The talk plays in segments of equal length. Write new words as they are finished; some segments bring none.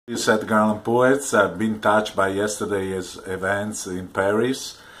Chris Edgar Allan Poets. I've been touched by yesterday's events in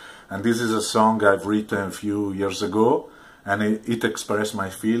Paris, and this is a song I've written a few years ago, and it expressed my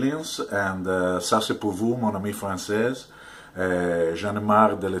feelings. And ça c'est pour vous, mon ami français. J'en ai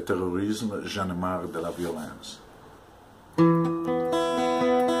marre de le terrorisme, j'en ai marre de la violence.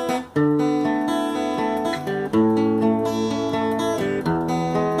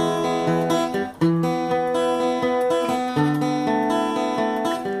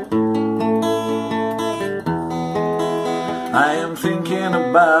 I am thinking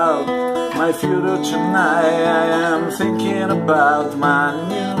about my future tonight. I am thinking about my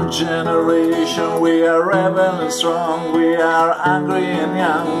new generation. We are rebel and strong, we are angry and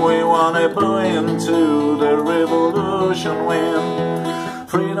young. We wanna blow into the revolution when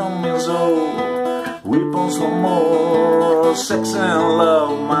freedom is all, weapons for more. Sex and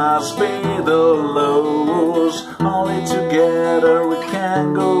love must be the laws. Only together we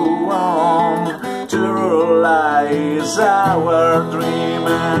can go on. To realize our dream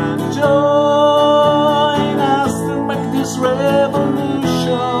and join us to make this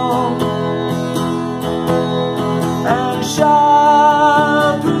revolution and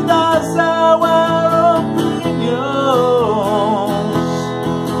shout with us our opinions.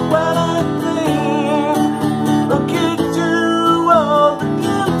 When I think, looking to all the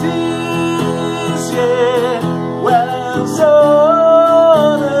guilties, yeah, well, so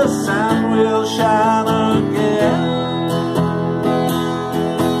the sun will shine again.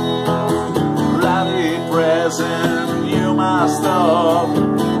 Bloody present, you must stop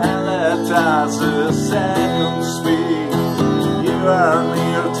and let us a second speak. You are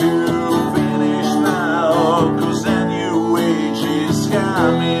near to finish now, 'cause a new age is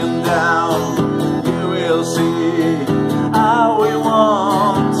coming down. You will see how we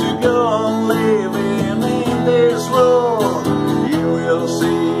want to go on living in this world. You will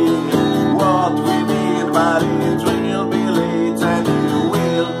see what we need, but it will be late and you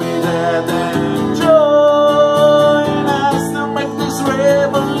will be dead. And join us to make this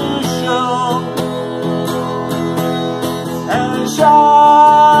revolution and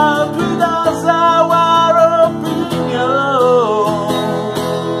shout with us our opinion.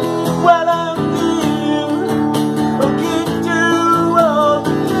 Well, I'm here, looking to all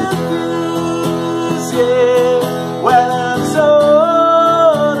the guilties, yeah. Well, I'm so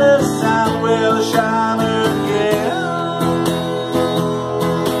shine again.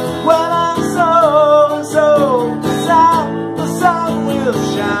 When I'm so the sun will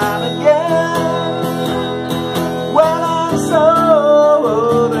shine again. When I'm so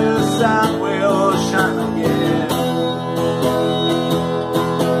the sun will shine again.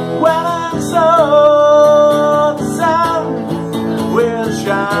 When I'm so the sun will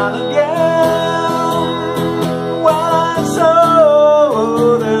shine again. When I'm so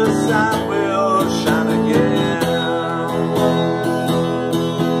the sun will shine again.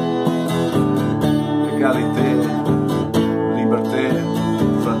 Égalité.